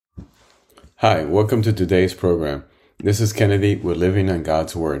Hi, welcome to today's program. This is Kennedy with Living on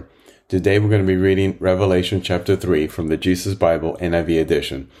God's Word. Today we're going to be reading Revelation chapter 3 from the Jesus Bible NIV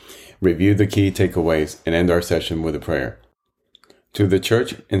edition. Review the key takeaways and end our session with a prayer. To the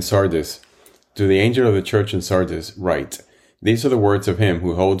church in Sardis, to the angel of the church in Sardis, write, These are the words of him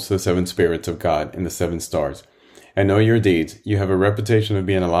who holds the seven spirits of God and the seven stars. I know your deeds. You have a reputation of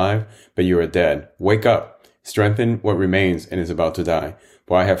being alive, but you are dead. Wake up, strengthen what remains and is about to die.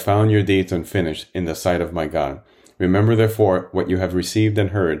 For I have found your deeds unfinished in the sight of my God. Remember therefore what you have received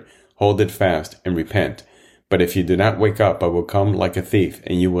and heard, hold it fast and repent. But if you do not wake up, I will come like a thief,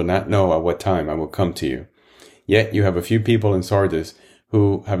 and you will not know at what time I will come to you. Yet you have a few people in Sardis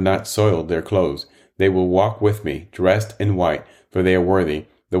who have not soiled their clothes. They will walk with me, dressed in white, for they are worthy.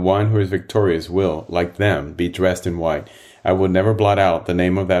 The one who is victorious will, like them, be dressed in white. I will never blot out the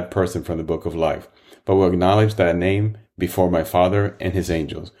name of that person from the book of life, but will acknowledge that name before my Father and his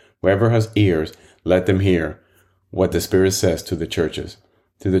angels. Whoever has ears, let them hear what the Spirit says to the churches.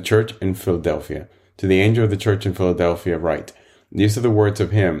 To the church in Philadelphia, to the angel of the church in Philadelphia write, These are the words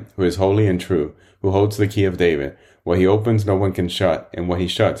of him who is holy and true, who holds the key of David. What he opens no one can shut, and what he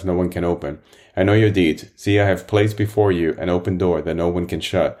shuts no one can open. I know your deeds. See, I have placed before you an open door that no one can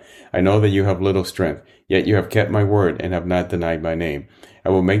shut. I know that you have little strength, yet you have kept my word and have not denied my name. I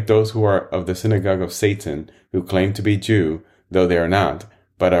will make those who are of the synagogue of Satan, who claim to be Jew, though they are not,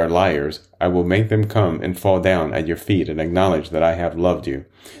 but are liars, I will make them come and fall down at your feet and acknowledge that I have loved you.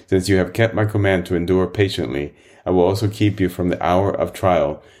 Since you have kept my command to endure patiently, I will also keep you from the hour of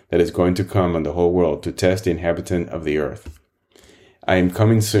trial that is going to come on the whole world to test the inhabitant of the earth. I am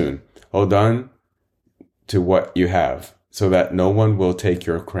coming soon. Hold on to what you have, so that no one will take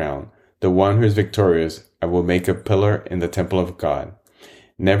your crown. The one who is victorious, I will make a pillar in the temple of God.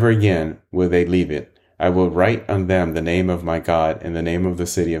 Never again will they leave it. I will write on them the name of my God and the name of the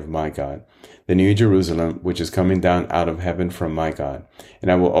city of my God, the new Jerusalem, which is coming down out of heaven from my God.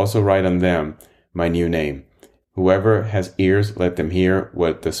 And I will also write on them my new name. Whoever has ears, let them hear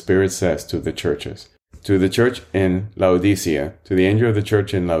what the Spirit says to the churches. To the church in Laodicea, to the angel of the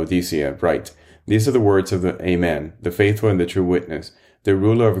church in Laodicea, write, These are the words of the Amen, the faithful and the true witness, the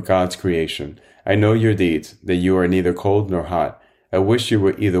ruler of God's creation. I know your deeds, that you are neither cold nor hot. I wish you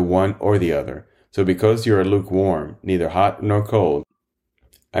were either one or the other. So because you are lukewarm, neither hot nor cold,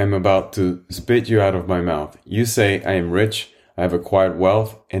 I am about to spit you out of my mouth. You say, I am rich, I have acquired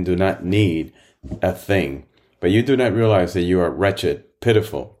wealth, and do not need a thing. But you do not realize that you are wretched,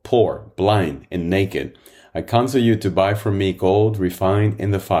 pitiful, poor, blind, and naked. I counsel you to buy from me gold refined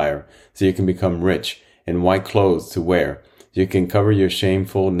in the fire, so you can become rich, and white clothes to wear, so you can cover your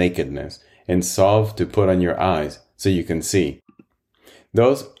shameful nakedness, and salve to put on your eyes, so you can see.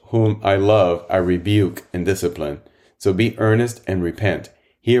 Those whom I love, I rebuke and discipline. So be earnest and repent.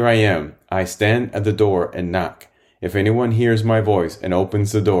 Here I am. I stand at the door and knock. If anyone hears my voice and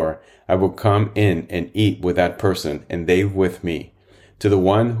opens the door, I will come in and eat with that person, and they with me. To the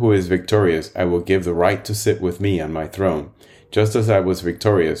one who is victorious, I will give the right to sit with me on my throne, just as I was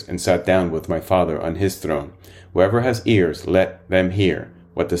victorious and sat down with my Father on his throne. Whoever has ears, let them hear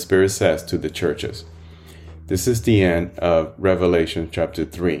what the Spirit says to the churches. This is the end of Revelation chapter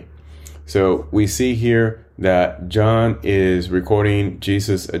 3. So we see here that John is recording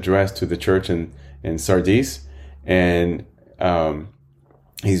Jesus' address to the church in Sardis, and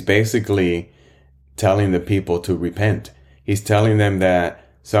he's basically telling the people to repent. He's telling them that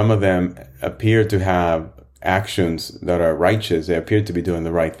some of them appear to have actions that are righteous. They appear to be doing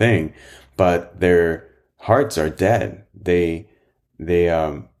the right thing, but their hearts are dead. They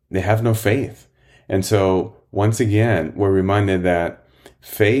have no faith. And so once again, we're reminded that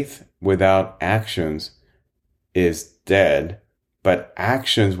faith without actions is dead, but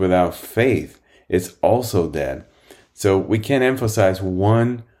actions without faith is also dead. So we can't emphasize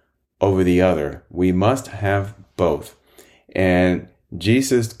one over the other. We must have both. And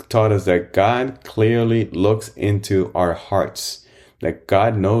Jesus taught us that God clearly looks into our hearts, that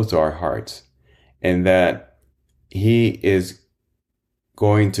God knows our hearts, and that he is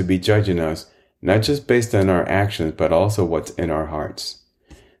going to be judging us not just based on our actions, but also what's in our hearts.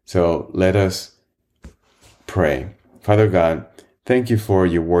 So let us pray. Father God, thank you for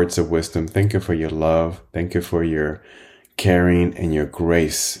your words of wisdom. Thank you for your love. Thank you for your caring and your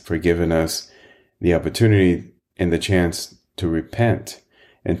grace, for giving us the opportunity and the chance to repent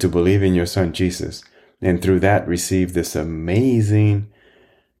and to believe in your Son, Jesus. And through that, receive this amazing,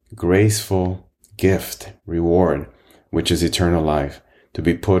 graceful gift, reward, which is eternal life, to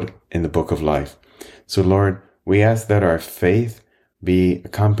be put in the book of life. So Lord, we ask that our faith be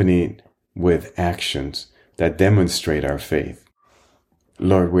accompanied with actions that demonstrate our faith.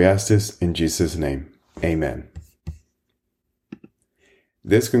 Lord, we ask this in Jesus' name. Amen.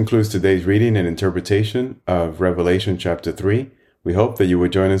 This concludes today's reading and interpretation of Revelation chapter 3. We hope that you will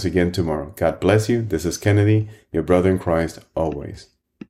join us again tomorrow. God bless you. This is Kennedy, your brother in Christ, always.